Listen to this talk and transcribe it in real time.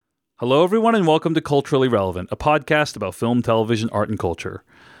Hello, everyone, and welcome to Culturally Relevant, a podcast about film, television, art, and culture.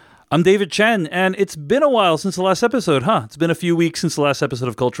 I'm David Chen, and it's been a while since the last episode, huh? It's been a few weeks since the last episode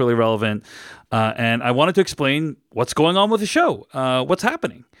of Culturally Relevant, and I wanted to explain what's going on with the show, what's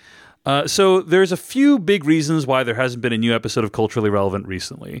happening. So there's a few big reasons why there hasn't been a new episode of Culturally Relevant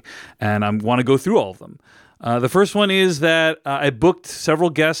recently, and I want to go through all of them. The first one is that I booked several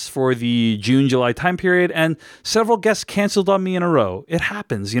guests for the June-July time period, and several guests canceled on me in a row. It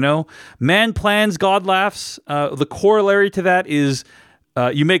happens, you know? Man plans, God laughs. The corollary to that is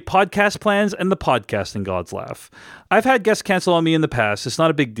you make podcast plans, and the podcasting gods laugh. I've had guests cancel on me in the past. It's not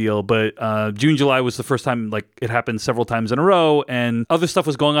a big deal, but June, July was the first time it happened several times in a row, and other stuff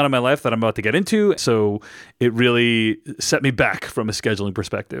was going on in my life that I'm about to get into, so it really set me back from a scheduling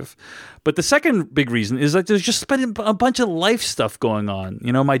perspective. But the second big reason is that there's just been a bunch of life stuff going on.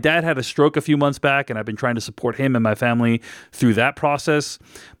 You know, my dad had a stroke a few months back, and I've been trying to support him and my family through that process.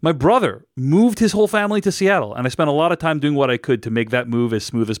 My brother moved his whole family to Seattle, and I spent a lot of time doing what I could to make that move as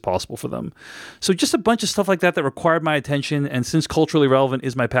smooth as possible for them. So just a bunch of stuff like that required my attention, and since Culturally Relevant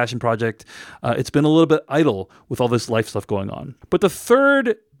is my passion project, it's been a little bit idle with all this life stuff going on. But the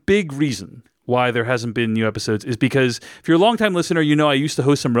third big reason why there hasn't been new episodes is because if you're a longtime listener, you know I used to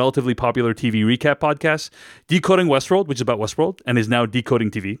host some relatively popular TV recap podcasts, Decoding Westworld, which is about Westworld, and is now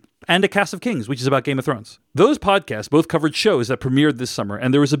Decoding TV, and A Cast of Kings, which is about Game of Thrones. Those podcasts both covered shows that premiered this summer,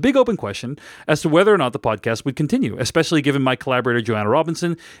 and there was a big open question as to whether or not the podcast would continue, especially given my collaborator Joanna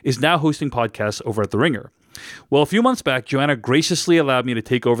Robinson is now hosting podcasts over at The Ringer. Well, a few months back, Joanna graciously allowed me to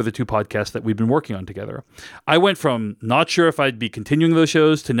take over the two podcasts that we've been working on together. I went from not sure if I'd be continuing those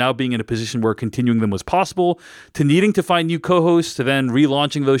shows to now being in a position where continuing them was possible, to needing to find new co-hosts, to then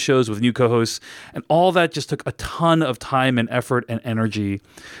relaunching those shows with new co-hosts, and all that just took a ton of time and effort and energy.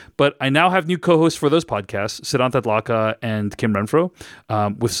 But I now have new co-hosts for those podcasts, Siddhant Adlaka and Kim Renfro,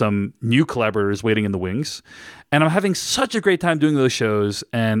 with some new collaborators waiting in the wings. And I'm having such a great time doing those shows,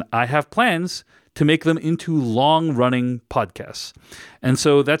 and I have plans to make them into long-running podcasts. And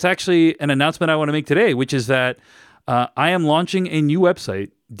so that's actually an announcement I want to make today, which is that I am launching a new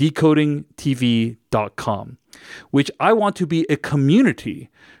website, decodingtv.com, which I want to be a community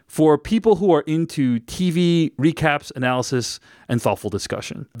for people who are into TV recaps, analysis, and thoughtful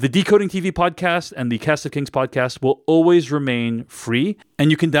discussion. The Decoding TV podcast and the Cast of Kings podcast will always remain free,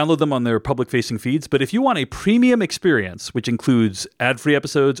 and you can download them on their public-facing feeds. But if you want a premium experience, which includes ad-free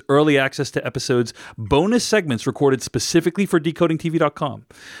episodes, early access to episodes, bonus segments recorded specifically for decodingtv.com,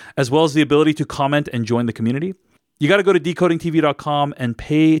 as well as the ability to comment and join the community, you got to go to decodingtv.com and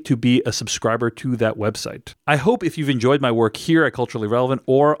pay to be a subscriber to that website. I hope if you've enjoyed my work here at Culturally Relevant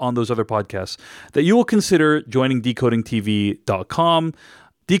or on those other podcasts, that you will consider joining decodingtv.com.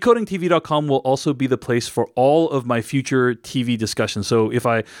 Decodingtv.com will also be the place for all of my future TV discussions. So if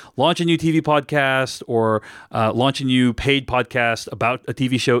I launch a new TV podcast or launch a new paid podcast about a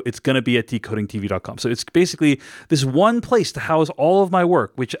TV show, it's going to be at decodingtv.com. So it's basically this one place to house all of my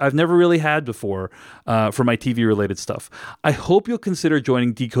work, which I've never really had before for my TV-related stuff. I hope you'll consider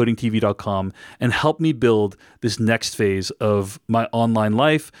joining decodingtv.com and help me build this next phase of my online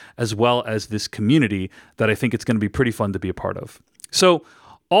life, as well as this community that I think it's going to be pretty fun to be a part of. So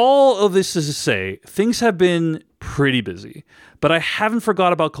all of this is to say, things have been pretty busy, but I haven't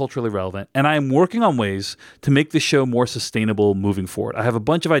forgot about Culturally Relevant, and I am working on ways to make this show more sustainable moving forward. I have a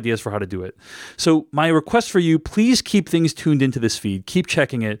bunch of ideas for how to do it. So my request for you, please keep things tuned into this feed. Keep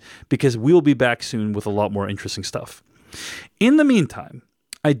checking it, because we'll be back soon with a lot more interesting stuff. In the meantime,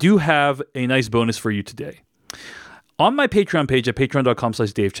 I do have a nice bonus for you today. On my Patreon page at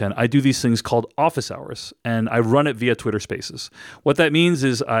patreon.com/DaveChen, I do these things called office hours, and I run it via Twitter Spaces. What that means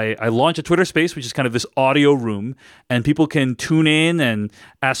is I launch a Twitter Space, which is kind of this audio room, and people can tune in and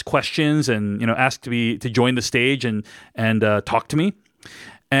ask questions and ask to join the stage and talk to me.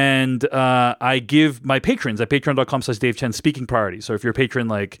 And I give my patrons at patreon.com/DaveChen speaking priority. So if you're a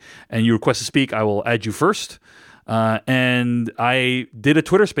patron and you request to speak, I will add you first. And I did a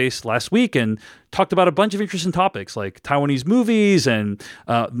Twitter space last week and talked about a bunch of interesting topics like Taiwanese movies and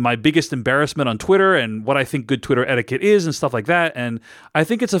my biggest embarrassment on Twitter and what I think good Twitter etiquette is and stuff like that. And I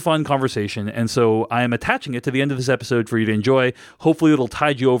think it's a fun conversation. And so I am attaching it to the end of this episode for you to enjoy. Hopefully it'll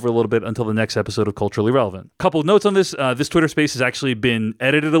tide you over a little bit until the next episode of Culturally Relevant. Couple of notes on this. This Twitter space has actually been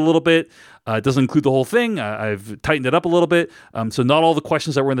edited a little bit. It doesn't include the whole thing. I've tightened it up a little bit. So not all the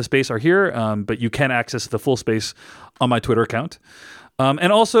questions that were in the space are here, but you can access the full space on my Twitter account.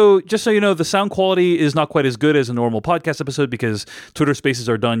 And also, just so you know, the sound quality is not quite as good as a normal podcast episode because Twitter Spaces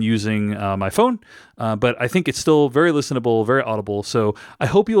are done using my phone. But I think it's still very listenable, very audible. So I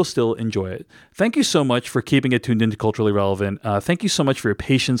hope you'll still enjoy it. Thank you so much for keeping it tuned into Culturally Relevant. Thank you so much for your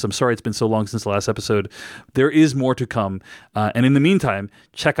patience. I'm sorry it's been so long since the last episode. There is more to come. And in the meantime,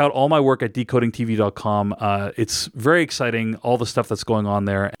 check out all my work at decodingtv.com. It's very exciting, all the stuff that's going on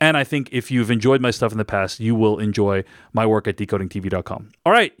there. And I think if you've enjoyed my stuff in the past, you will enjoy my work at decodingtv.com.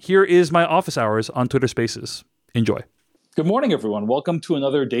 All right, here is my office hours on Twitter Spaces. Enjoy. Good morning, everyone. Welcome to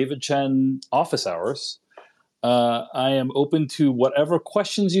another David Chen office hours. I am open to whatever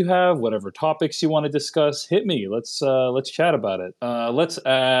questions you have, whatever topics you want to discuss. Hit me. Let's chat about it. Let's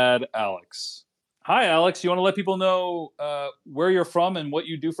add Alex. Hi, Alex. You want to let people know where you're from and what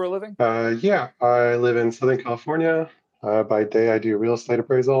you do for a living? Yeah, I live in Southern California. By day, I do real estate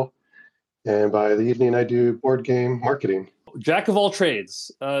appraisal, and by the evening, I do board game marketing. Jack of all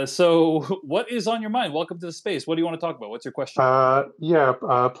trades. So what is on your mind? Welcome to the space. What do you want to talk about? What's your question?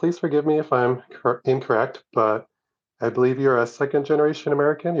 Please forgive me if I'm incorrect, but I believe you're a second generation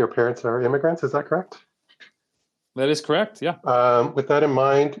American. Your parents are immigrants. Is that correct? That is correct, yeah. With that in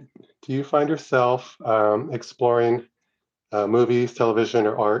mind, do you find yourself exploring movies, television,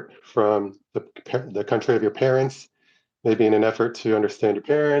 or art from the country of your parents, maybe in an effort to understand your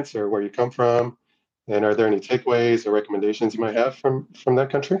parents or where you come from? And are there any takeaways or recommendations you might have from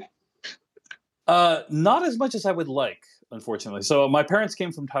that country? Not as much as I would like, unfortunately. So my parents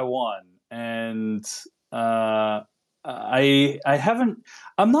came from Taiwan, and I haven't.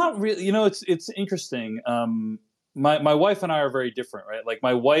 I'm not really. You know, it's interesting. My wife and I are very different, right? Like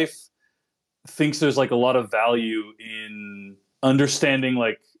my wife thinks there's like a lot of value in understanding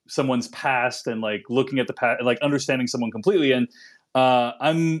like someone's past and like looking at the past, like understanding someone completely. And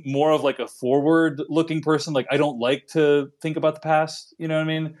I'm more of like a forward looking person. Like I don't like to think about the past. You know what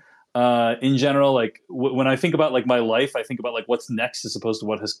I mean? In general, like when I think about like my life, I think about like what's next as opposed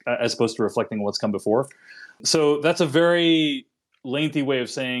to as opposed to reflecting what's come before. So that's a very lengthy way of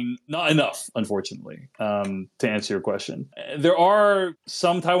saying not enough, unfortunately, to answer your question. There are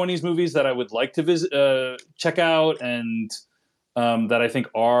some Taiwanese movies that I would like to check out, and that I think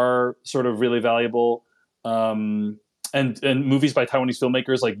are sort of really valuable. And movies by Taiwanese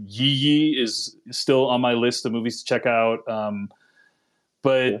filmmakers like Yi Yi is still on my list of movies to check out.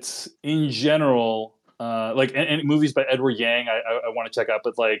 But in general, and movies by Edward Yang, I want to check out.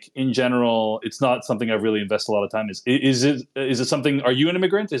 But like in general, it's not something I've really invested a lot of time. Is it something? Are you an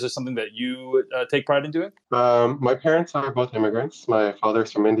immigrant? Is it something that you take pride in doing? My parents are both immigrants. My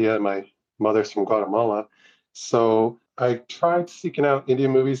father's from India, and my mother's from Guatemala. So I tried seeking out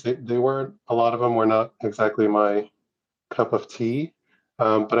Indian movies. They weren't, a lot of them were not exactly my cup of tea.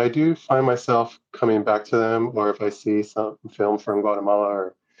 But I do find myself coming back to them, or if I see some film from Guatemala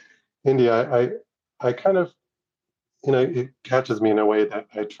or India, I kind of, it catches me in a way that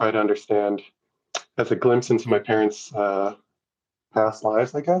I try to understand as a glimpse into my parents' past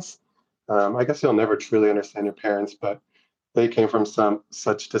lives, I guess. I guess you'll never truly understand your parents, but they came from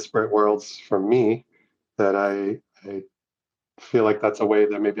such disparate worlds from me that I feel like that's a way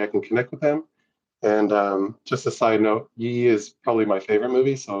that maybe I can connect with them. And just a side note, Yi is probably my favorite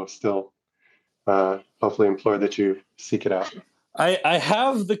movie, so still hopefully implore that you seek it out. I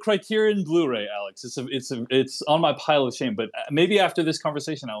have the Criterion Blu-ray, Alex. It's on my pile of shame, but maybe after this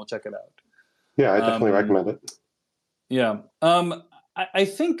conversation, I will check it out. Yeah, I definitely recommend it. Yeah. I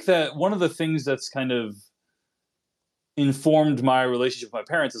think that one of the things that's kind of informed my relationship with my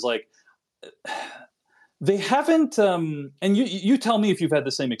parents is like they haven't and you tell me if you've had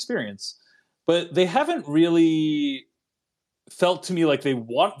the same experience, but they haven't really felt to me like they've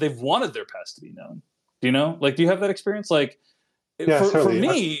wanted their past to be known. Do you know? Like do you have that experience? Like Yeah, for certainly.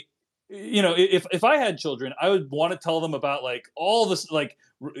 me, you know, if I had children, I would want to tell them about like all this, like,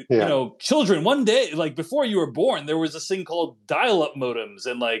 you know, children, one day, like before you were born, there was this thing called dial-up modems.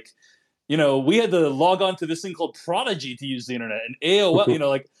 And like, you know, we had to log on to this thing called Prodigy to use the internet and AOL, you know,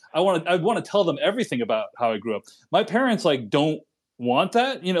 like I'd want to tell them everything about how I grew up. My parents like don't want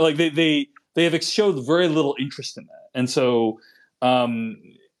that, you know, like they have showed very little interest in that. And so,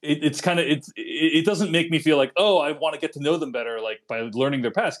 it's kind of it doesn't make me feel like, oh, I want to get to know them better, like by learning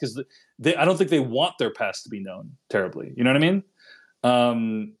their past, because I don't think they want their past to be known terribly. You know what I mean?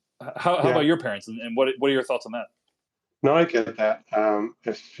 How about your parents, and what are your thoughts on that? No, I get that.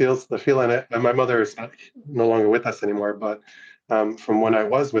 It feels the feeling. And my mother is no longer with us anymore, but from when I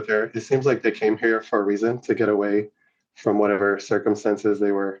was with her, it seems like they came here for a reason to get away from whatever circumstances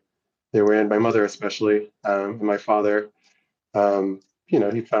they were in. My mother, especially, and my father.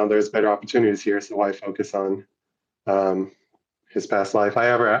 He found there's better opportunities here, so why focus on, um, his past life.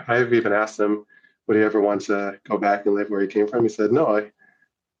 I've even asked him, would he ever want to go back and live where he came from? He said, no,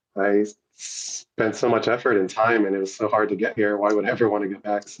 I spent so much effort and time, and it was so hard to get here. Why would I ever want to get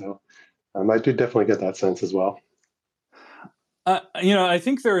back? So I do definitely get that sense as well. I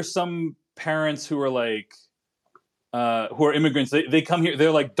think there are some parents who are like, who are immigrants. They come here.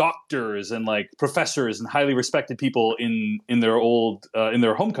 They're like doctors and like professors and highly respected people in their in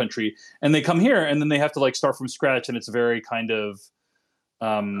their home country, and they come here and then they have to like start from scratch, and it's very kind of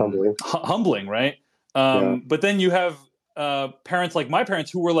humbling, right? Yeah. But then you have parents like my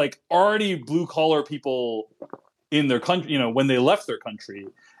parents who were like already blue collar people in their country, when they left their country,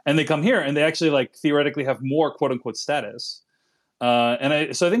 and they come here and they actually like theoretically have more quote unquote status. So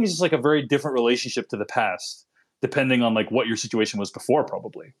I think it's just like a very different relationship to the past, depending on like what your situation was before,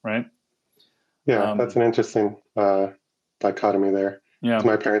 probably, right? Yeah, that's an interesting dichotomy there. Yeah,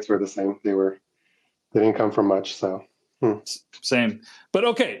 my parents were the same. They didn't come from much, so same. But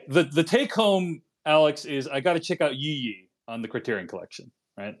okay, the take home, Alex, is I got to check out Yi Yi on the Criterion Collection,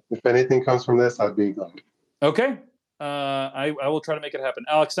 right? If anything comes from this, I'd be glad. Okay, I will try to make it happen.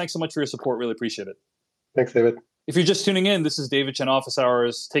 Alex, thanks so much for your support. Really appreciate it. Thanks, David. If you're just tuning in, this is David Chen Office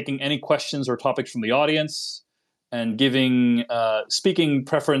Hours, taking any questions or topics from the audience and giving speaking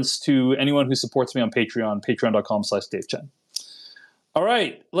preference to anyone who supports me on Patreon, patreon.com/DaveChen. All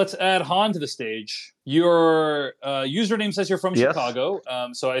right, let's add Han to the stage. Your username says you're from Chicago,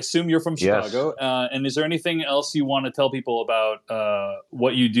 so I assume you're from Chicago. And is there anything else you want to tell people about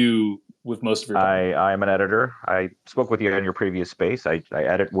what you do with most of your time? I'm an editor. I spoke with you in your previous space. I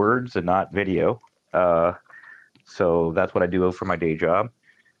edit words and not video. So that's what I do for my day job.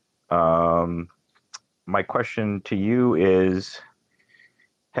 My question to you is,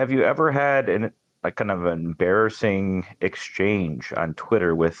 have you ever had a kind of an embarrassing exchange on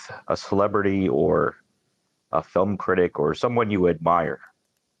Twitter with a celebrity or a film critic or someone you admire?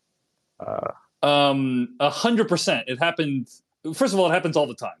 100%. It happened. First of all, it happens all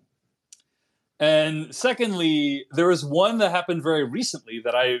the time. And secondly, there was one that happened very recently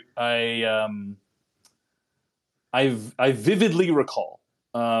that I vividly recall,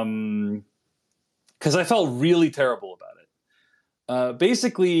 because I felt really terrible about it.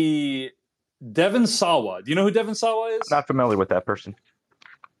 Basically, Devon Sawa. Do you know who Devon Sawa is? Not familiar with that person.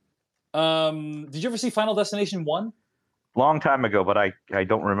 Did you ever see Final Destination 1? Long time ago, but I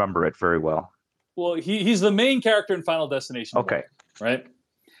don't remember it very well. Well, he's the main character in Final Destination 1, right?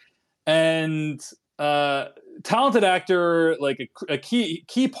 And talented actor, like a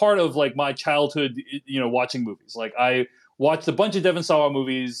key part of like my childhood, watching movies. Like I watched a bunch of Devon Sawa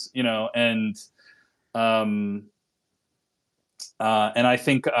movies, and I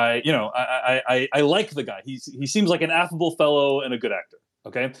think I like the guy. He seems like an affable fellow and a good actor.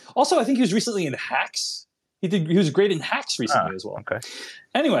 Okay. Also, I think he was recently in Hacks. He was great in Hacks recently as well. Okay.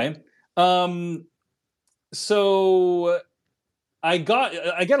 Anyway, so I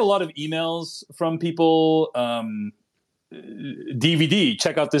get a lot of emails from people. DVD,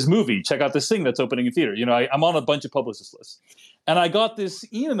 check out this movie, check out this thing that's opening in theater. I'm on a bunch of publicist lists. And I got this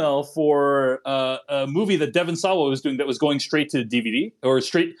email for a movie that Devon Sawa was doing that was going straight to DVD or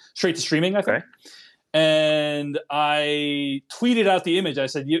straight to streaming, I think. Okay. And I tweeted out the image. I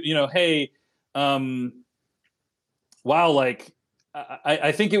said, hey, wow, like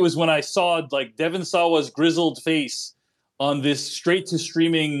I think it was when I saw like Devon Sawa's grizzled face on this straight to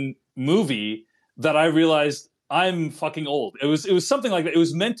streaming movie that I realized I'm fucking old. It was something like that. It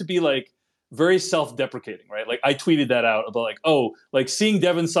was meant to be like very self-deprecating, right? Like I tweeted that out about like, oh, like seeing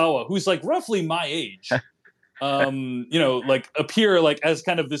Devon Sawa, who's like roughly my age, like appear like as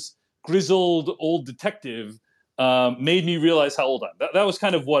kind of this grizzled old detective, made me realize how old I am. That was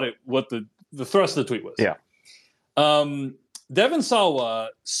kind of what the thrust of the tweet was. Yeah. Devon Sawa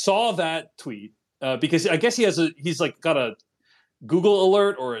saw that tweet because I guess he's like got a Google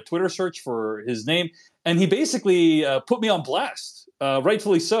alert or a Twitter search for his name, and he basically put me on blast,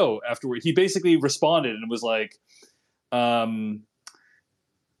 rightfully so. Afterward, he basically responded and was like,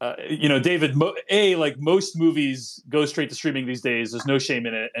 David, like most movies go straight to streaming these days. There's no shame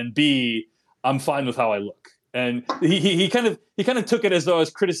in it, and B, I'm fine with how I look. And he kind of took it as though I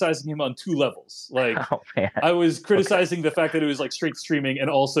was criticizing him on two levels. Like I was criticizing the fact that it was like straight streaming, and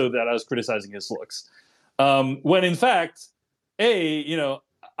also that I was criticizing his looks. When in fact,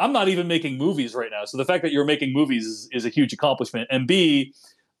 I'm not even making movies right now. So the fact that you're making movies is a huge accomplishment. And B,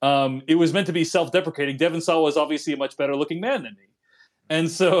 it was meant to be self-deprecating. Devon Sawa is obviously a much better looking man than me. And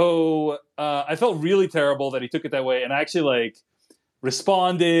so I felt really terrible that he took it that way. And I actually like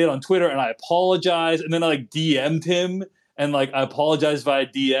responded on Twitter and I apologized. And then I like DM'd him and like I apologized via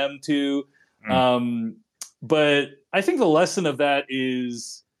DM too. But I think the lesson of that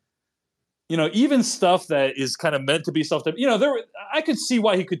is, even stuff that is kind of meant to be stuff that, I could see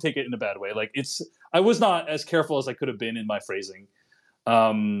why he could take it in a bad way. Like I was not as careful as I could have been in my phrasing.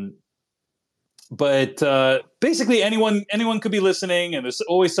 But basically anyone could be listening, and there's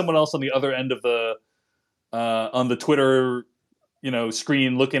always someone else on the other end of on the Twitter,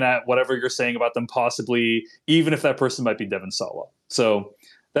 screen looking at whatever you're saying about them, possibly, even if that person might be Devon Sawa. So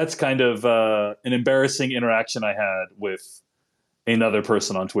that's kind of an embarrassing interaction I had with another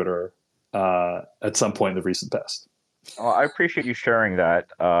person on Twitter at some point in the recent past. Well, I appreciate you sharing that.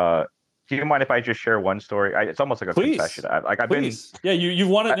 Do you mind if I just share one story? It's almost like a confession. I've been, yeah, you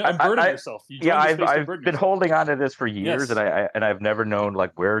want to unburden yourself. I've been holding on to this for years, yes. and I've never known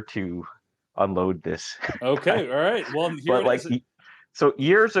like where to unload this. Okay, all right. Well, here but it is. So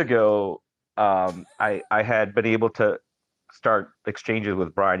years ago, I had been able to start exchanges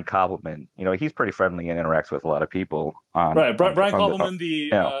with Brian Koppelman. He's pretty friendly and interacts with a lot of people. Brian Koppelman,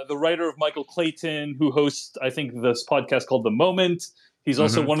 the writer of Michael Clayton, who hosts, I think, this podcast called The Moment. He's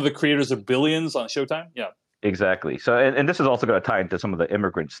also one of the creators of Billions on Showtime. Yeah, exactly. So, and this is also going to tie into some of the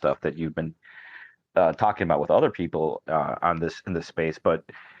immigrant stuff that you've been talking about with other people in this space. But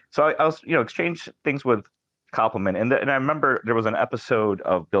so I was, exchange things with Koppelman, and I remember there was an episode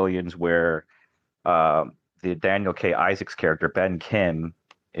of Billions where the Daniel K. Isaacs character Ben Kim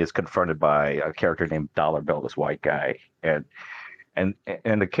is confronted by a character named Dollar Bill, this white guy, and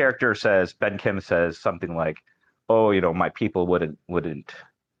the character says, Ben Kim says something like, "Oh, my people wouldn't do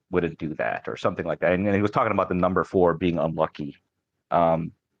that," or something like that. And he was talking about the number 4 being unlucky.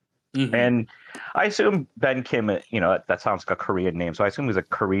 And I assume Ben Kim, that sounds like a Korean name, so I assume he's a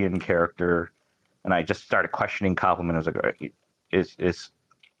Korean character. And I just started questioning Koppelman. I was like, is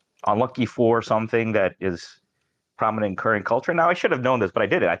unlucky 4 something that is prominent in Korean culture? Now, I should have known this, but I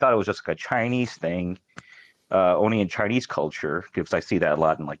didn't. I thought it was just like a Chinese thing. Only in Chinese culture, because I see that a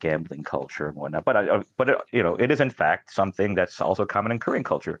lot in like gambling culture and whatnot. But it is in fact something that's also common in Korean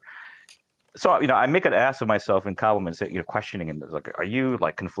culture. So I make an ass of myself in Koppelman, questioning him. Like, are you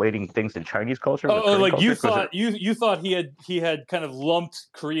like conflating things in Chinese culture? Like culture? You thought he had kind of lumped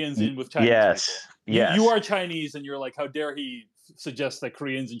Koreans in with Chinese people. Yes. You are Chinese, and you're like, how dare he suggest that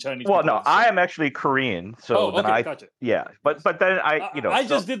Koreans and Chinese. Well, no, I am actually Korean, so then gotcha. Yeah, but then I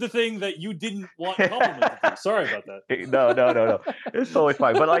just did the thing that you didn't want compliments to do. Sorry about that. No, it's totally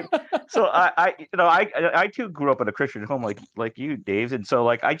fine. But so I too grew up in a Christian home, like you, Dave, and so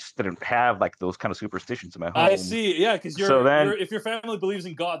I just didn't have those kind of superstitions in my home. I see, yeah, because if your family believes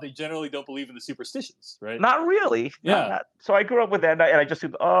in God, they generally don't believe in the superstitions, right? Not really, yeah. So I grew up with that, and I just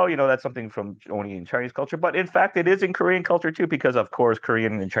assumed, that's something from only in Chinese culture, but in fact, it is in Korean culture too, because of course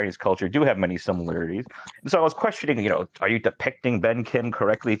Korean and Chinese culture do have many similarities. And so I was questioning, are you depicting Ben Kim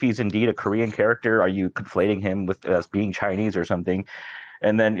correctly? If he's indeed a Korean character, are you conflating him with as being Chinese or something?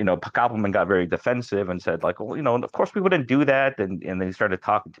 And then, Koppelman got very defensive and said, of course we wouldn't do that. And then he started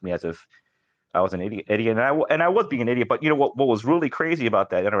talking to me as if I was an idiot, and I was being an idiot. But what was really crazy about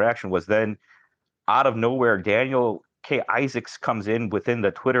that interaction was then out of nowhere, Daniel K. Isaacs comes in within the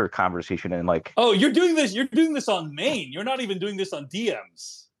Twitter conversation and you're doing this on main. You're not even doing this on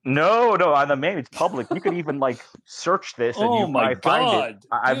DMs. No, on the main, it's public. You can even search this and you might find it.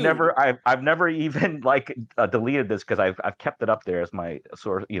 I've never even deleted this because I've kept it up there as my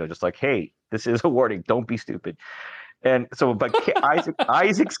source, just hey, this is a warning, don't be stupid. And so, but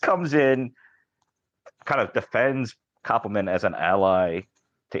Isaacs comes in, kind of defends Koppelman as an ally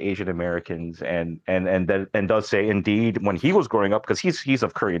to Asian Americans, and does say, indeed, when he was growing up, because he's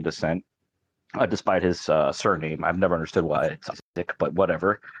of Korean descent, despite his surname. I've never understood why it's Isaac, but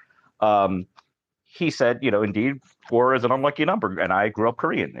whatever. He said, indeed, 4 is an unlucky number, and I grew up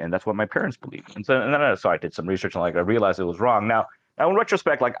Korean, and that's what my parents believe. And so I did some research, and I realized it was wrong. Now in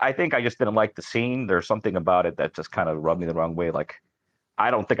retrospect, I think I just didn't like the scene. There's something about it that just kind of rubbed me the wrong way.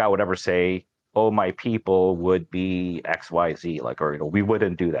 I don't think I would ever say, "Oh, my people would be XYZ," or we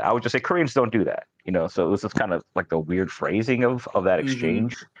wouldn't do that. I would just say Koreans don't do that, So it was just kind of the weird phrasing of that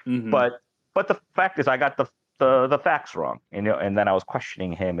exchange. Mm-hmm. But the fact is, I got the facts wrong, and then I was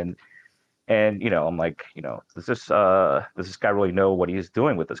questioning him, and I'm like, does this guy really know what he's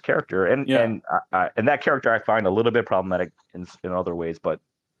doing with this character? And that character I find a little bit problematic in other ways, but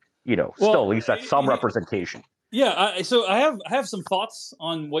still at least that's some representation. Yeah, so I have some thoughts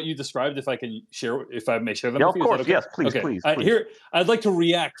on what you described. If I may share them. Yeah, with of course, okay? Yes, please, okay. please. Here, I'd like to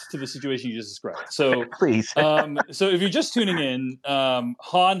react to the situation you just described. So, please. So if you're just tuning in,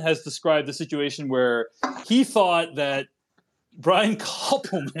 Han has described the situation where he thought that Brian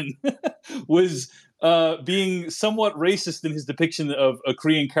Koppelman was being somewhat racist in his depiction of a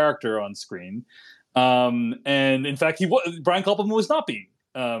Korean character on screen. And in fact, Brian Koppelman was not being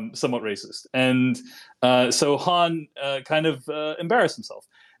somewhat racist, and so Han kind of embarrassed himself.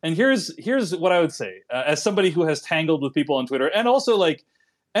 And here's what I would say as somebody who has tangled with people on Twitter, and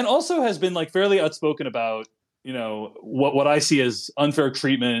also has been like fairly outspoken about what I see as unfair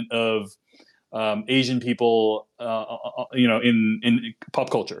treatment of Asian people, in pop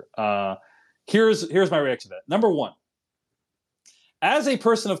culture. Here's my reaction to that. Number one, as a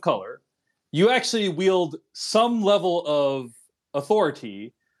person of color, you actually wield some level of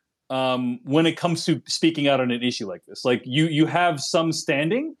authority when it comes to speaking out on an issue like this. Like you have some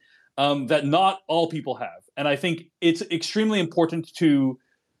standing that not all people have, and I think it's extremely important to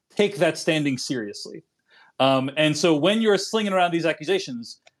take that standing seriously. And so when you're slinging around these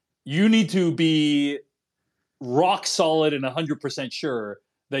accusations, you need to be rock solid and 100% sure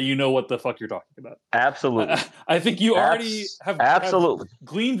that you know what the fuck you're talking about. Absolutely. I think you already have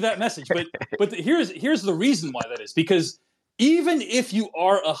gleaned that message. But here's the reason why that is. Because even if you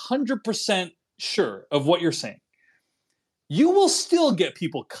are 100% sure of what you're saying, you will still get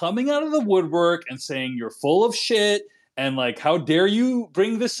people coming out of the woodwork and saying you're full of shit, and like, how dare you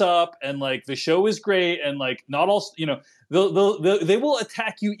bring this up, and like, the show is great, and like, not all, they will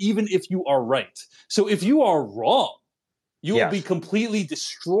attack you even if you are right. So if you are wrong, you will be completely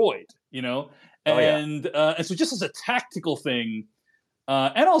destroyed, and so just as a tactical thing,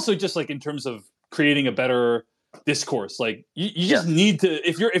 and also just like in terms of creating a better discourse, like you just need to,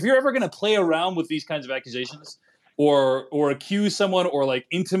 if you're ever going to play around with these kinds of accusations, or accuse someone, or like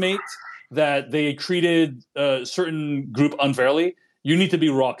intimate that they treated a certain group unfairly, you need to be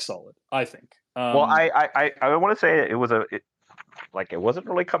rock solid, I think. Well, I want to say it wasn't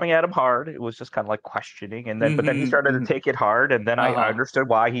really coming at him hard. It was just kind of like questioning, and then but then he started to take it hard, and then I understood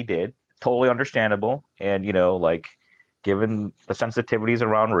why he did. Totally understandable, and like, given the sensitivities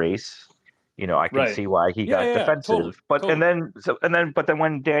around race, I can see why he got defensive. But then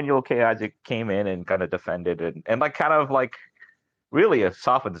when Daniel K. Isaac came in and kind of defended and like kind of like really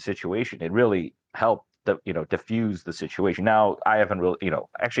softened the situation, it really helped diffuse the situation. Now I haven't really,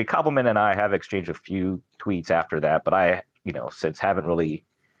 actually Koppelman and I have exchanged a few tweets after that, but I since haven't really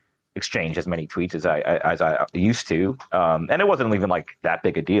exchanged as many tweets as I used to. And it wasn't even like that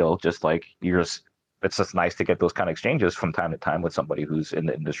big a deal. Just like it's just nice to get those kind of exchanges from time to time with somebody who's in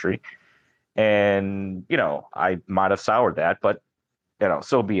the industry. And I might have soured that, but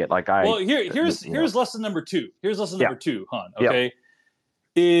so be it. Like here's lesson number two. Here's lesson number two, Han. Okay,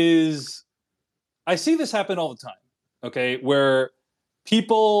 is I see this happen all the time. Okay, where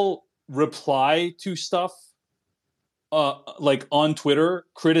people reply to stuff like on Twitter,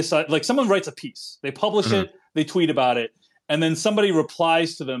 criticize, like someone writes a piece, they publish it, they tweet about it, and then somebody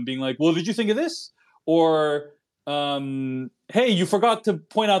replies to them being like, well, did you think of this? Or hey, you forgot to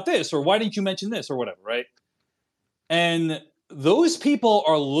point out this, or why didn't you mention this, or whatever, right? And those people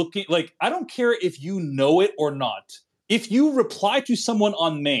are looking, like, I don't care if you know it or not. If you reply to someone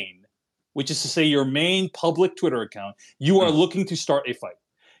on main, which is to say your main public Twitter account, you are looking to start a fight.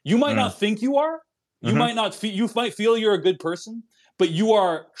 You might not think you are. You might not. You might feel you're a good person, but you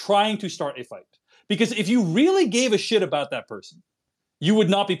are trying to start a fight. Because if you really gave a shit about that person, you would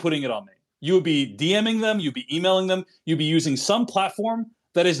not be putting it on main. You would be DMing them. You'd be emailing them. You'd be using some platform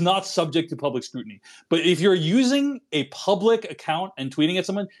that is not subject to public scrutiny. But if you're using a public account and tweeting at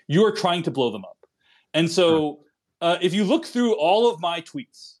someone, you are trying to blow them up. And so, if you look through all of my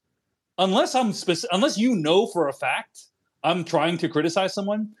tweets, unless you know for a fact I'm trying to criticize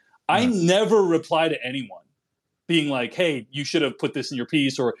someone, I never reply to anyone being like, hey, you should have put this in your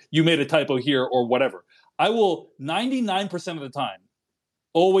piece, or you made a typo here, or whatever. I will 99% of the time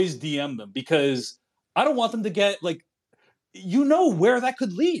always DM them, because I don't want them to get like, where that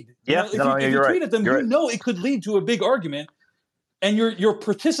could lead. If you tweet at them, it could lead to a big argument, and you're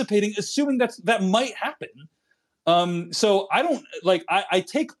participating, assuming that might happen. So I don't like, I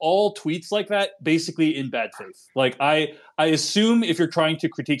take all tweets like that basically in bad faith. Like I assume if you're trying to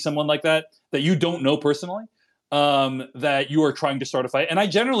critique someone like that you don't know personally, that you are trying to start a fight. And I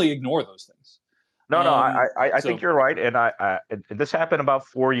generally ignore those things. I think you're right. And this happened about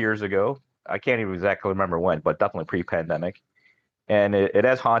 4 years ago. I can't even exactly remember when, but definitely pre-pandemic. And it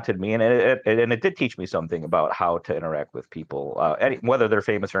has haunted me, and it did teach me something about how to interact with people, whether they're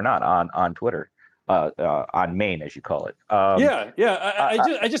famous or not, on Twitter. On main, as you call it.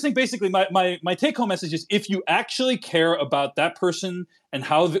 I just think basically my take home message is, if you actually care about that person and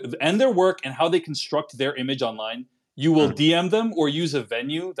and their work and how they construct their image online, you will DM them or use a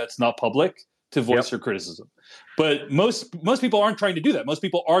venue that's not public to voice your criticism. But most people aren't trying to do that. Most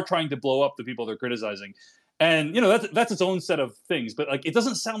people are trying to blow up the people they're criticizing. And that's its own set of things. But like, it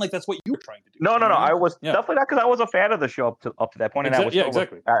doesn't sound like that's what you were trying to do. No. You know what I mean? I was definitely not, because I was a fan of the show up to that point, and I was still,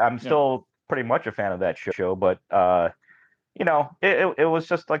 exactly. I'm still pretty much a fan of that show. But it was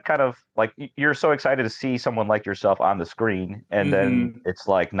just like, kind of like, you're so excited to see someone like yourself on the screen, and then it's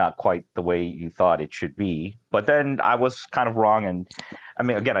like not quite the way you thought it should be. But then I was kind of wrong, and I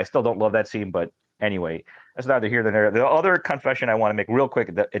mean, again, I still don't love that scene, but anyway, that's neither here nor there. The other confession I want to make real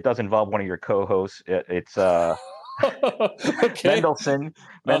quick, that it does involve one of your co-hosts. It's okay. Mendelsohn.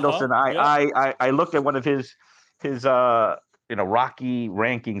 Yeah. I looked at one of his Rocky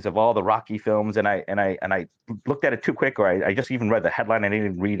rankings of all the Rocky films, and I looked at it too quick, or I just even read the headline. I didn't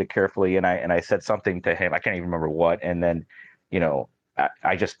even read it carefully, and I said something to him. I can't even remember what, and then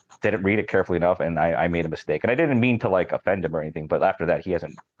I just didn't read it carefully enough, and I made a mistake. And I didn't mean to like offend him or anything, but after that, he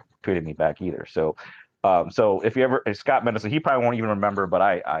hasn't tweeted me back either. So if Scott Mendelsohn, he probably won't even remember, but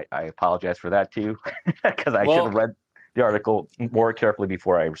I apologize for that too, because I should have read the article more carefully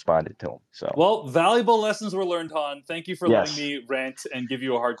before I responded to him. So, well, valuable lessons were learned, Han. Thank you for letting me rant and give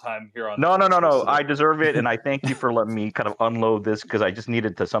you a hard time here on. No. I deserve it, and I thank you for letting me kind of unload this, because I just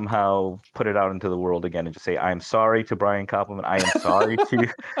needed to somehow put it out into the world again and just say, I'm sorry to Brian Koppelman. I am sorry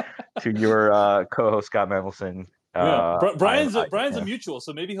to your co-host Scott Mendelsohn. Brian's a mutual,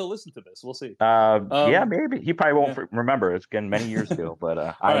 so maybe he'll listen to this. We'll see. Yeah, maybe he probably won't remember. It's been many years ago,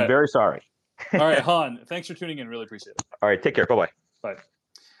 but I'm very sorry. All right, Han, thanks for tuning in. Really appreciate it. All right, take care. Bye-bye. Bye.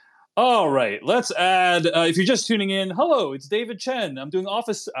 All right, let's add, if you're just tuning in, hello, it's David Chen. I'm doing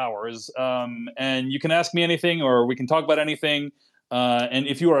office hours, and you can ask me anything, or we can talk about anything. And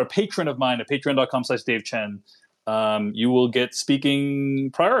if you are a patron of mine at patreon.com/Dave Chen, you will get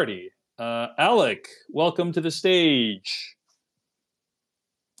speaking priority. Alec, welcome to the stage.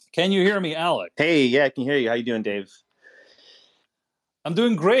 Can you hear me, Alec? Hey, yeah, I can hear you. How you doing, Dave? I'm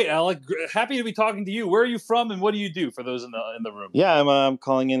doing great, Alec. Happy to be talking to you. Where are you from, and what do you do, for those in the room? Yeah, I'm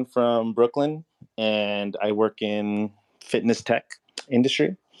calling in from Brooklyn, and I work in fitness tech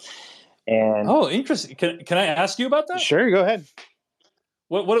industry. And interesting. Can I ask you about that? Sure, go ahead.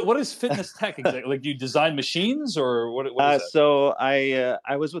 What is fitness tech exactly? Like, do you design machines, or what is that? So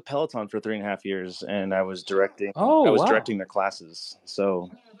I was with Peloton for 3.5 years, and I was directing. Directing their classes. So.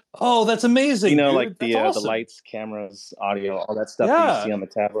 Oh, that's amazing! Dude. Like awesome. The lights, cameras, audio, all that stuff that you see on the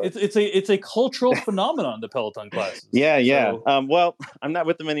tablet. It's a cultural phenomenon, the Peloton classes. Yeah. Well, I'm not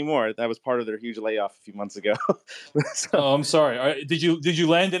with them anymore. That was part of their huge layoff a few months ago. I'm sorry. Did you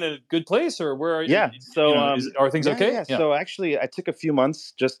land in a good place, or where are you? Yeah. So are things okay? Yeah. So actually, I took a few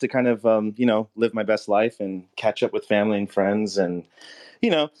months just to kind of live my best life and catch up with family and friends, and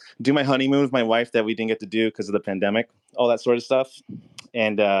do my honeymoon with my wife that we didn't get to do because of the pandemic, all that sort of stuff.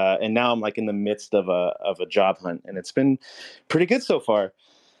 And now I'm like in the midst of a job hunt, and it's been pretty good so far.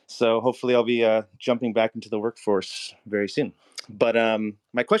 So hopefully I'll be jumping back into the workforce very soon. But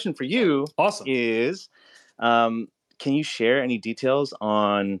my question for you is, can you share any details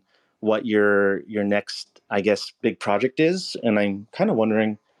on what your next, I guess, big project is? And I'm kind of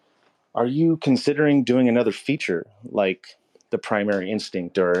wondering, are you considering doing another feature like The Primary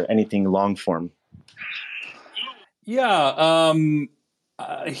Instinct or anything long form? Yeah.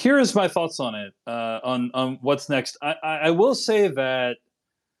 Here is my thoughts on it, on what's next. I will say that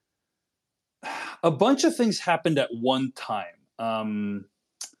a bunch of things happened at one time.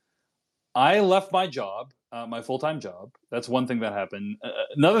 I left my job, my full-time job. That's one thing that happened.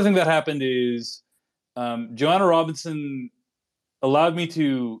 Another thing that happened is Joanna Robinson allowed me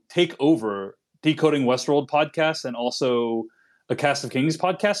to take over Decoding Westworld podcast and also a Cast of Kings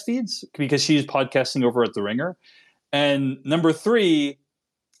podcast feeds, because she's podcasting over at The Ringer. And number 3,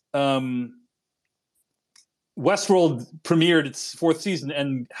 Westworld premiered its 4th season,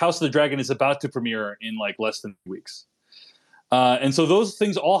 and House of the Dragon is about to premiere in like less than weeks. And so those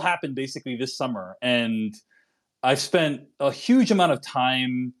things all happened basically this summer, and I've spent a huge amount of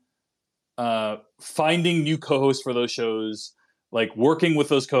time finding new co-hosts for those shows, like working with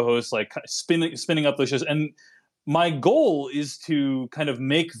those co-hosts, like spinning up those shows. And my goal is to kind of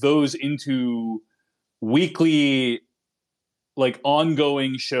make those into weekly, like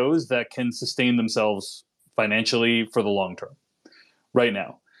ongoing shows that can sustain themselves financially for the long term right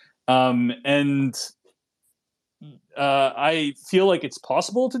now. And I feel like it's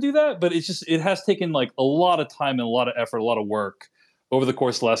possible to do that, but it has taken like a lot of time and a lot of effort, a lot of work over the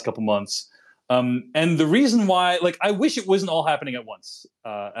course of the last couple months. And the reason why, like, I wish it wasn't all happening at once,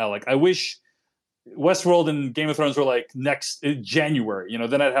 Alec. I wish Westworld and Game of Thrones were like next January,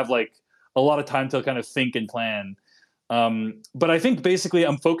 then I'd have like a lot of time to kind of think and plan. But I think basically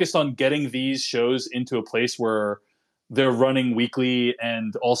I'm focused on getting these shows into a place where they're running weekly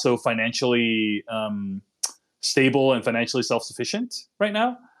and also financially stable and financially self-sufficient right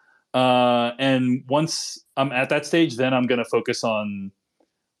now. And once I'm at that stage, then I'm going to focus on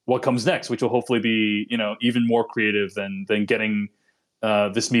what comes next, which will hopefully be, even more creative than getting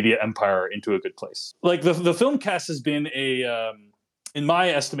this media empire into a good place. Like the film cast has been in my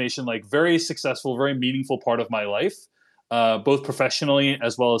estimation, like very successful, very meaningful part of my life, both professionally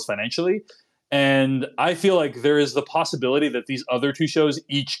as well as financially. And I feel like there is the possibility that these other two shows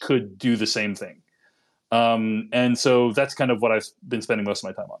each could do the same thing. And so that's kind of what I've been spending most of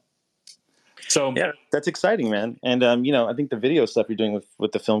my time on. So yeah, that's exciting, man. And I think the video stuff you're doing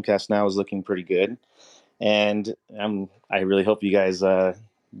with the film cast now is looking pretty good. And I really hope you guys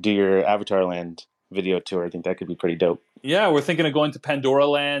do your Avatar Land video tour. I think that could be pretty dope. Yeah, we're thinking of going to Pandora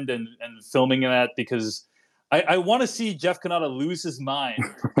Land and filming that because I want to see Jeff Kanata lose his mind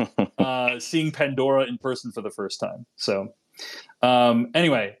seeing Pandora in person for the first time. So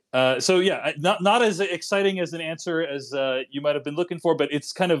anyway, not as exciting as an answer as you might have been looking for, but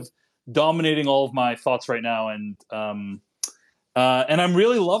it's kind of dominating all of my thoughts right now. And I'm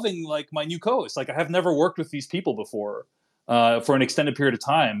really loving like my new co-hosts. Like I have never worked with these people before for an extended period of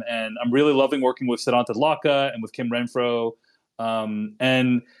time. And I'm really loving working with Siddhant Adlakha and with Kim Renfro.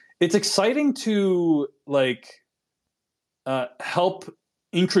 And it's exciting to like help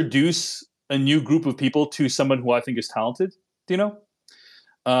introduce a new group of people to someone who I think is talented. Do you know?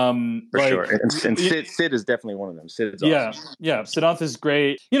 For sure. And Sid is definitely one of them. Sid's awesome. Yeah. Siddhant is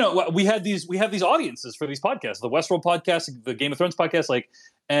great. We have these audiences for these podcasts, the Westworld podcast, the Game of Thrones podcast,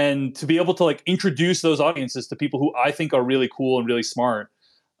 and to be able to like introduce those audiences to people who I think are really cool and really smart.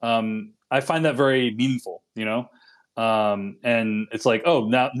 I find that very meaningful, and it's like, oh,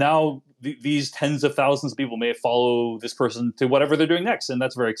 now these tens of thousands of people may follow this person to whatever they're doing next. And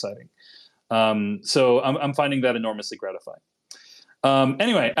that's very exciting. So I'm finding that enormously gratifying.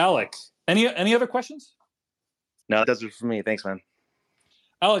 Anyway, Alec, any other questions? No, that does it for me. Thanks, man.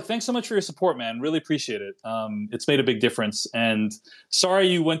 Alec, thanks so much for your support, man. Really appreciate it. It's made a big difference. And sorry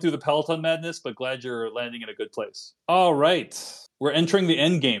you went through the Peloton madness, but glad you're landing in a good place. All right. We're entering the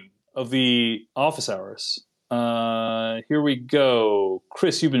end game of the office hours. Here we go.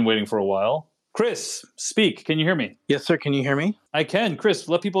 Chris, you've been waiting for a while. Chris, speak. Can you hear me? Yes, sir. Can you hear me? I can. Chris,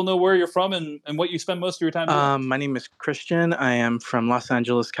 let people know where you're from and what you spend most of your time doing. My name is Christian. I am from Los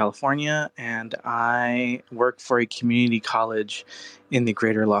Angeles, California, and I work for a community college in the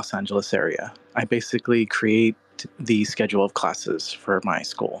greater Los Angeles area. I basically create the schedule of classes for my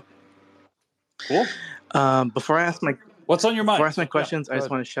school. Cool. Before I ask my What's on your mind? Before I ask my questions, I just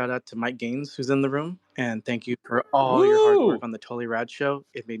want to shout out to Mike Gaines, who's in the room, and thank you for all your hard work on the Totally Rad show.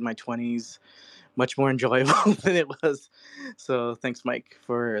 It made my 20s much more enjoyable than it was. So thanks, Mike,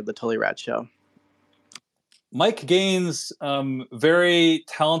 for the Totally Rad show. Mike Gaines, very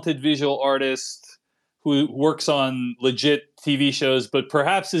talented visual artist who works on legit TV shows, but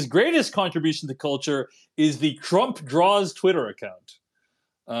perhaps his greatest contribution to culture is the Trump Draws Twitter account,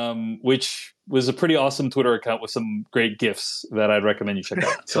 which was a pretty awesome Twitter account with some great GIFs that I'd recommend you check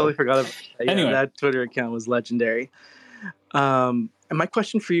out. Totally forgot about that. Yeah, anyway. That Twitter account was legendary. And my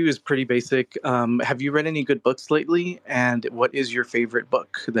question for you is pretty basic. Have you read any good books lately? And what is your favorite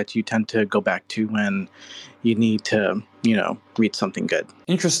book that you tend to go back to when you need to, read something good?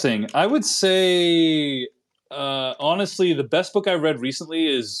 Interesting. I would say, honestly, the best book I read recently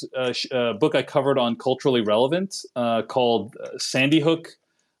is a book I covered on Culturally Relevant called Sandy Hook,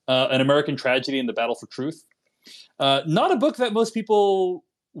 An American Tragedy and the Battle for Truth. Not a book that most people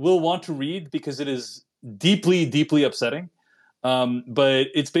will want to read because it is deeply, deeply upsetting. But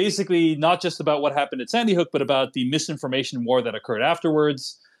it's basically not just about what happened at Sandy Hook, but about the misinformation war that occurred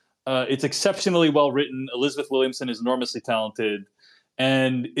afterwards. It's exceptionally well written. Elizabeth Williamson is enormously talented.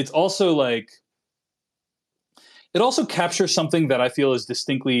 And it's also it also captures something that I feel is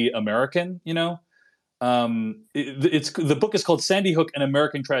distinctly American, the book is called Sandy Hook, An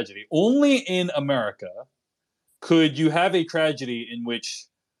American Tragedy. Only in America could you have a tragedy in which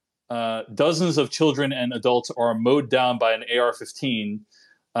dozens of children and adults are mowed down by an AR-15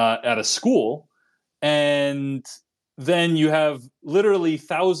 at a school, and then you have literally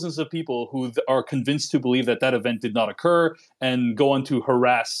thousands of people who are convinced to believe that event did not occur and go on to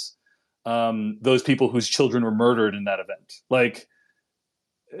harass those people whose children were murdered in that event.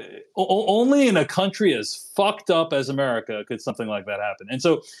 Only in a country as fucked up as America could something like that happen. And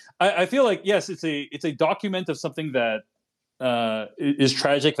so I feel like, yes, it's a document of something that is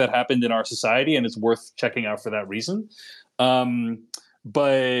tragic that happened in our society, and it's worth checking out for that reason.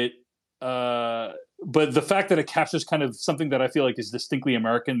 But the fact that it captures kind of something that I feel like is distinctly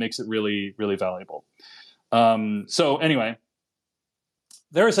American makes it really, really valuable. So anyway,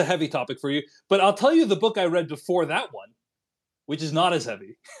 there is a heavy topic for you. But I'll tell you the book I read before that one, which is not as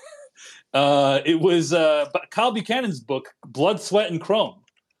heavy. It was Kyle Buchanan's book, Blood, Sweat, and Chrome,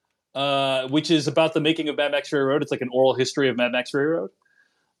 which is about the making of Mad Max Fury Road. It's like an oral history of Mad Max Fury Road.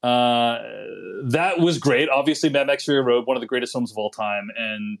 That was great. Obviously, Mad Max Fury Road, one of the greatest films of all time.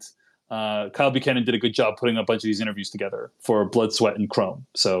 And Kyle Buchanan did a good job putting a bunch of these interviews together for Blood, Sweat, and Chrome.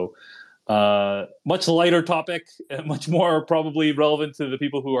 So much lighter topic, much more probably relevant to the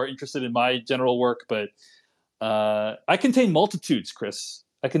people who are interested in my general work. But I contain multitudes, Chris.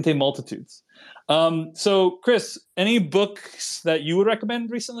 I contain multitudes. So, Chris, any books that you would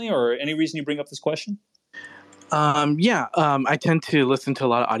recommend recently, or any reason you bring up this question? I tend to listen to a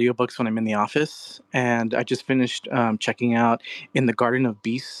lot of audiobooks when I'm in the office, and I just finished checking out In the Garden of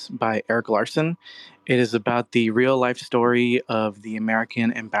Beasts by Eric Larson. It is about the real life story of the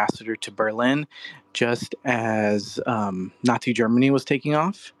American ambassador to Berlin just as Nazi Germany was taking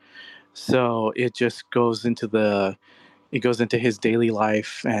off. So it just goes into his daily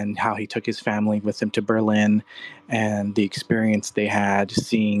life and how he took his family with him to Berlin and the experience they had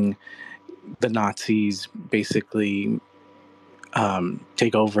seeing the Nazis basically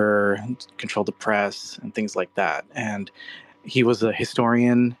take over, control the press, and things like that. And he was a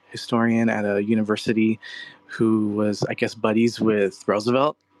historian at a university who was, I guess, buddies with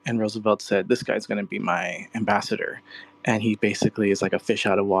Roosevelt. And Roosevelt said, "This guy's going to be my ambassador." And he basically is like a fish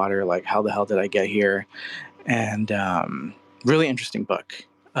out of water. Like, how the hell did I get here? And really interesting book.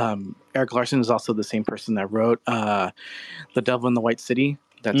 Eric Larson is also the same person that wrote The Devil in the White City.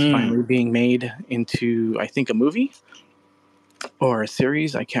 That's finally being made into, I think, a movie or a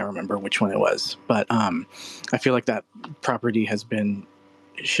series. I can't remember which one it was. But I feel like that property has been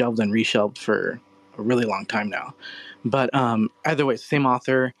shelved and reshelved for a really long time now. But either way, same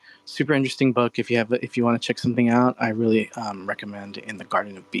author, super interesting book. If you want to check something out, I really recommend In the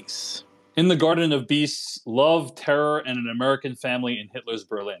Garden of Beasts. In the Garden of Beasts, Love, Terror, and an American Family in Hitler's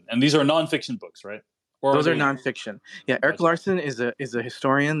Berlin. And these are nonfiction books, right? Or those are nonfiction. Yeah, Eric Larson is a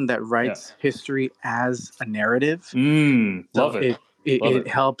historian that writes history as a narrative. Love it. It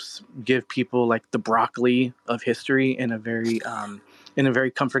helps give people like the broccoli of history in a very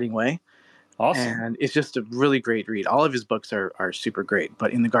comforting way. Awesome. And it's just a really great read. All of his books are super great,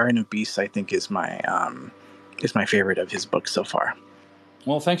 but In the Garden of Beasts, I think, is my favorite of his books so far.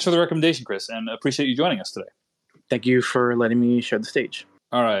 Well, thanks for the recommendation, Chris, and appreciate you joining us today. Thank you for letting me share the stage.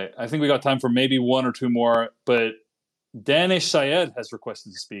 All right. I think we got time for maybe one or two more, but Danish Syed has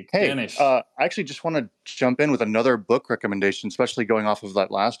requested to speak. Hey, Danish. I actually just want to jump in with another book recommendation, especially going off of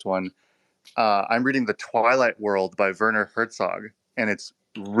that last one. I'm reading The Twilight World by Werner Herzog, and it's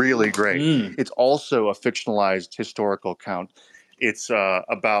really great. It's also a fictionalized historical account. It's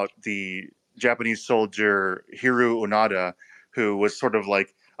about the Japanese soldier Hiru Onada, who was sort of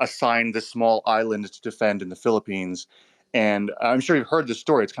like assigned this small island to defend in the Philippines. And I'm sure you've heard this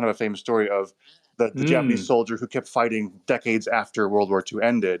story. It's kind of a famous story of the Japanese soldier who kept fighting decades after World War II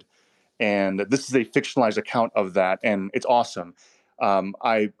ended. And this is a fictionalized account of that, and it's awesome.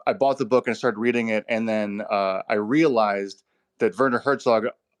 I bought the book and started reading it, and then I realized that Werner Herzog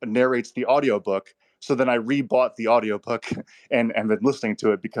narrates the audiobook. So then I rebought the audiobook and been listening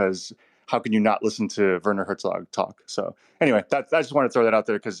to it, because how can you not listen to Werner Herzog talk? So anyway, I just wanted to throw that out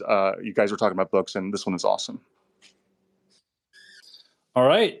there because you guys were talking about books, and this one is awesome. All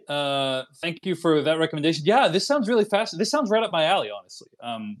right. Thank you for that recommendation. Yeah, this sounds really fast. This sounds right up my alley, honestly.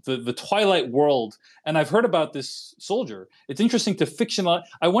 The Twilight World, and I've heard about this soldier. It's interesting to fictionalize.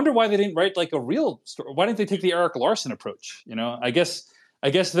 I wonder why they didn't write like a real story. Why didn't they take the Eric Larson approach? You know, I guess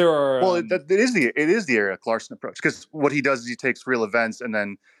there are. Well, it is the Eric Larson approach, because what he does is he takes real events, and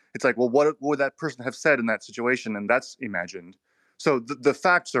then it's like, well, what would that person have said in that situation? And that's imagined. So the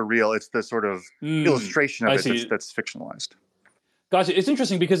facts are real. It's the sort of illustration of it that's fictionalized. Gotcha. It's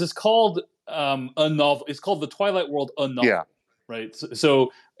interesting because it's called a novel. It's called The Twilight World, a novel. Yeah. Right.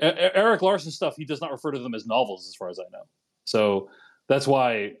 So Eric Larson stuff, he does not refer to them as novels, as far as I know. So that's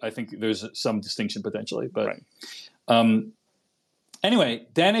why I think there's some distinction potentially. But anyway,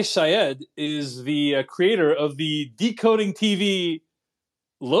 Danish Syed is the creator of the Decoding TV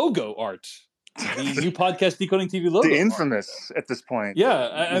logo art. The new podcast, Decoding TV logo. The infamous art. At this point.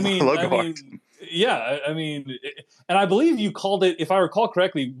 Yeah. I mean, art. Yeah, I mean, and I believe you called it, if I recall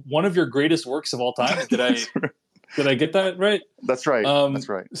correctly, one of your greatest works of all time. Did I get that right? That's right. That's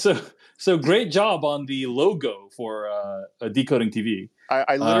right. So great job on the logo for Decoding TV.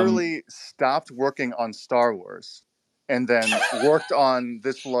 I literally stopped working on Star Wars and then worked on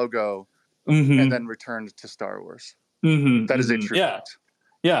this logo and then returned to Star Wars. That is a true fact.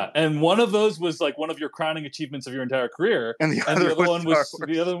 Yeah, and one of those was like one of your crowning achievements of your entire career, And the and other one was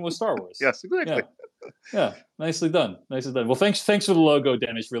the other one was Star Wars. Yes, exactly. Yeah, nicely done. Well, thanks for the logo,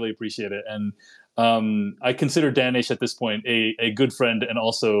 Danish. Really appreciate it. And I consider Danish at this point a good friend and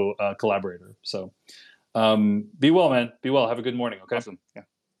also a collaborator. So be well, man. Be well. Have a good morning. Okay. Awesome. Yeah.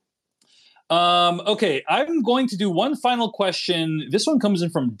 Okay, I'm going to do one final question. This one comes in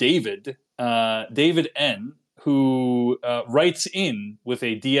from David, David N, who writes in with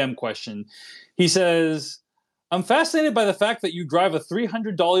a DM question. He says, I'm fascinated by the fact that you drive a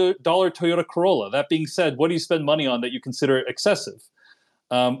 $300 Toyota Corolla. That being said, what do you spend money on that you consider excessive?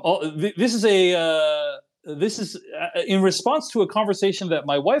 This is in response to a conversation that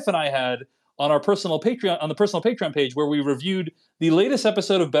my wife and I had on the personal Patreon page, where we reviewed the latest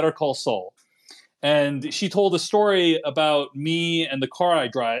episode of Better Call Saul. And she told a story about me and the car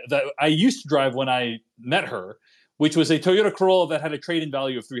that I used to drive when I met her, which was a Toyota Corolla that had a trade-in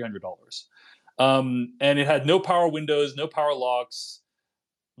value of $300. And it had no power windows, no power locks,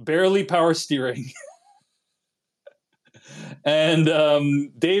 barely power steering. And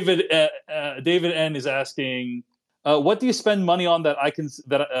David N is asking, what do you spend money on that I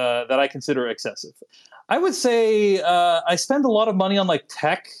consider excessive? I would say I spend a lot of money on like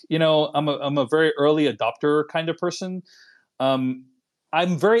tech. You know, I'm a very early adopter kind of person. I'm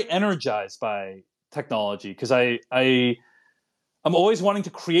very energized by technology because I'm always wanting to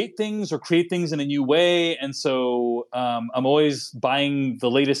create things in a new way, and so I'm always buying the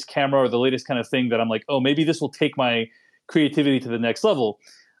latest camera or the latest kind of thing that I'm like, oh, maybe this will take my creativity to the next level.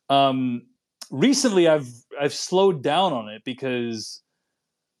 Recently, I've slowed down on it because,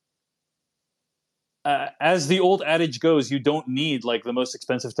 as the old adage goes, you don't need like the most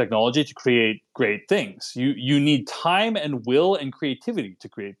expensive technology to create great things. You need time and will and creativity to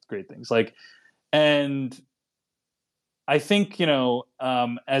create great things. And I think,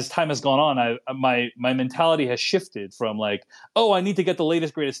 as time has gone on, my mentality has shifted from like, oh, I need to get the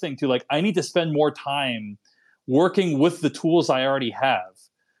latest, greatest thing to like, I need to spend more time working with the tools I already have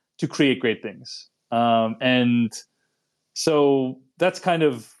to create great things. And so that's kind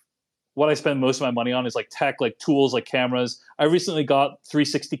of what I spend most of my money on is like tech, like tools, like cameras. I recently got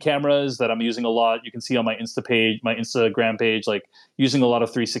 360 cameras that I'm using a lot. You can see on my Instagram page, like using a lot of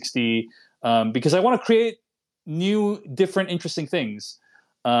 360 because I want to create new, different, interesting things.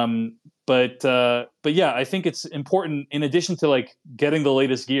 But yeah, I think it's important in addition to like getting the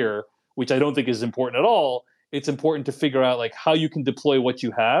latest gear, which I don't think is important at all. It's important to figure out like how you can deploy what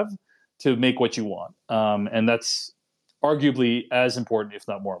you have to make what you want. And that's arguably as important, if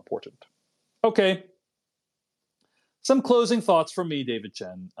not more important. Okay. Some closing thoughts from me, David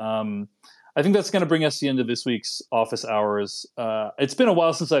Chen. I think that's going to bring us to the end of this week's office hours. It's been a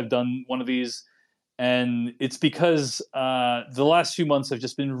while since I've done one of these, and it's because the last few months have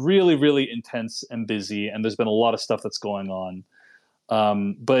just been really, really intense and busy, and there's been a lot of stuff that's going on.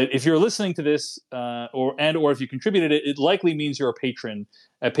 But if you're listening to this, or if you contributed it, it likely means you're a patron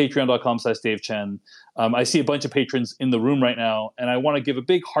at patreon.com/Dave Chen. I see a bunch of patrons in the room right now, and I want to give a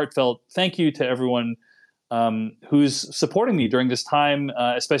big heartfelt thank you to everyone who's supporting me during this time,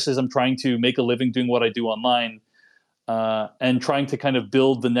 especially as I'm trying to make a living doing what I do online, and trying to kind of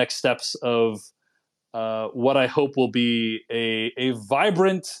build the next steps of what I hope will be a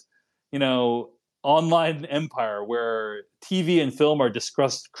vibrant, online empire where TV and film are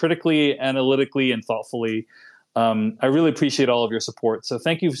discussed critically, analytically, and thoughtfully. I really appreciate all of your support. So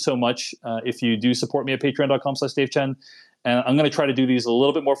thank you so much if you do support me at patreon.com/Dave Chen. And I'm going to try to do these a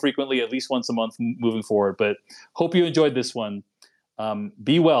little bit more frequently, at least once a month moving forward. But hope you enjoyed this one.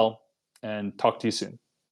 Be well and talk to you soon.